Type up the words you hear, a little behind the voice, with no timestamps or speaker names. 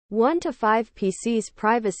1 to 5 PC's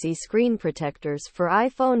privacy screen protectors for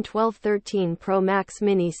iPhone 12, 13 Pro Max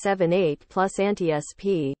Mini 7, 8 Plus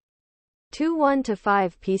anti-SP. 2 1 to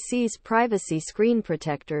 5 PC's privacy screen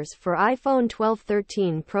protectors for iPhone 12,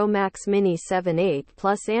 13 Pro Max Mini 7, 8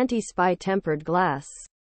 Plus anti-spy tempered glass.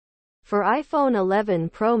 For iPhone 11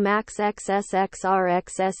 Pro Max XS XR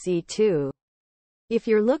XSE2. If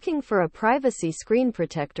you're looking for a privacy screen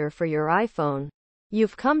protector for your iPhone,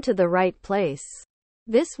 you've come to the right place.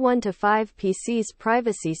 This 1 to 5 PC's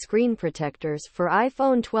privacy screen protectors for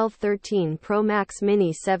iPhone 12, 13 Pro Max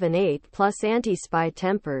Mini 7, 8 Plus anti-spy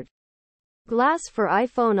tempered glass for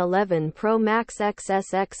iPhone 11 Pro Max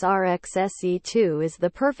XS XR XSE2 is the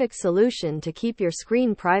perfect solution to keep your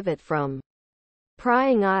screen private from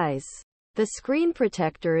prying eyes. The screen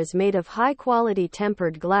protector is made of high-quality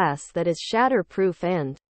tempered glass that is shatter-proof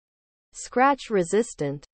and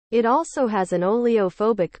scratch-resistant. It also has an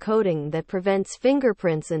oleophobic coating that prevents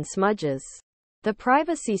fingerprints and smudges. The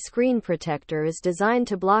privacy screen protector is designed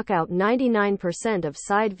to block out 99% of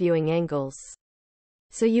side viewing angles,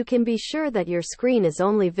 so you can be sure that your screen is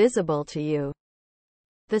only visible to you.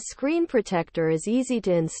 The screen protector is easy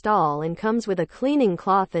to install and comes with a cleaning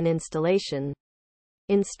cloth and installation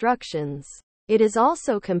instructions. It is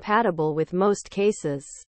also compatible with most cases.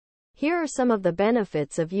 Here are some of the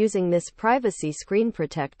benefits of using this privacy screen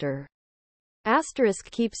protector. Asterisk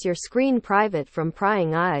keeps your screen private from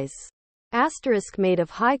prying eyes. Asterisk made of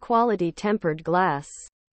high-quality tempered glass.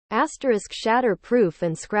 Asterisk shatter-proof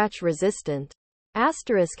and scratch-resistant.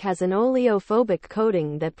 Asterisk has an oleophobic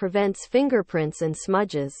coating that prevents fingerprints and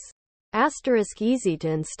smudges. Asterisk easy to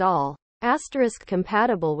install. Asterisk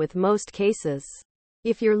compatible with most cases.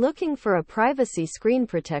 If you're looking for a privacy screen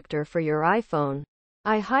protector for your iPhone,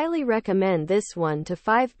 I highly recommend this 1 to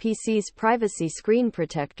 5 PC's privacy screen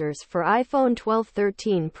protectors for iPhone 12,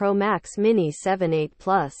 13 Pro Max Mini 7, 8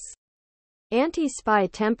 Plus. Anti-spy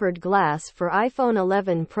tempered glass for iPhone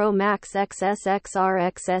 11 Pro Max XS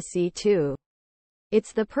XR XSE2.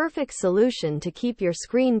 It's the perfect solution to keep your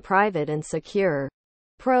screen private and secure.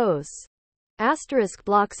 Pros. Asterisk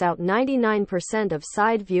blocks out 99% of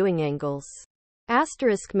side viewing angles.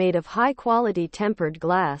 Asterisk made of high-quality tempered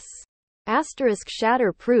glass. Asterisk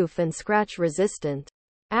shatter-proof and scratch-resistant.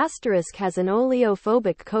 Asterisk has an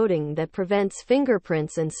oleophobic coating that prevents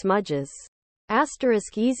fingerprints and smudges.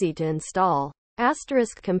 Asterisk easy to install.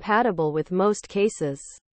 Asterisk compatible with most cases.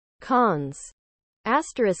 Cons.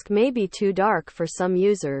 Asterisk may be too dark for some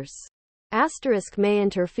users. Asterisk may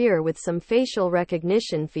interfere with some facial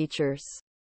recognition features.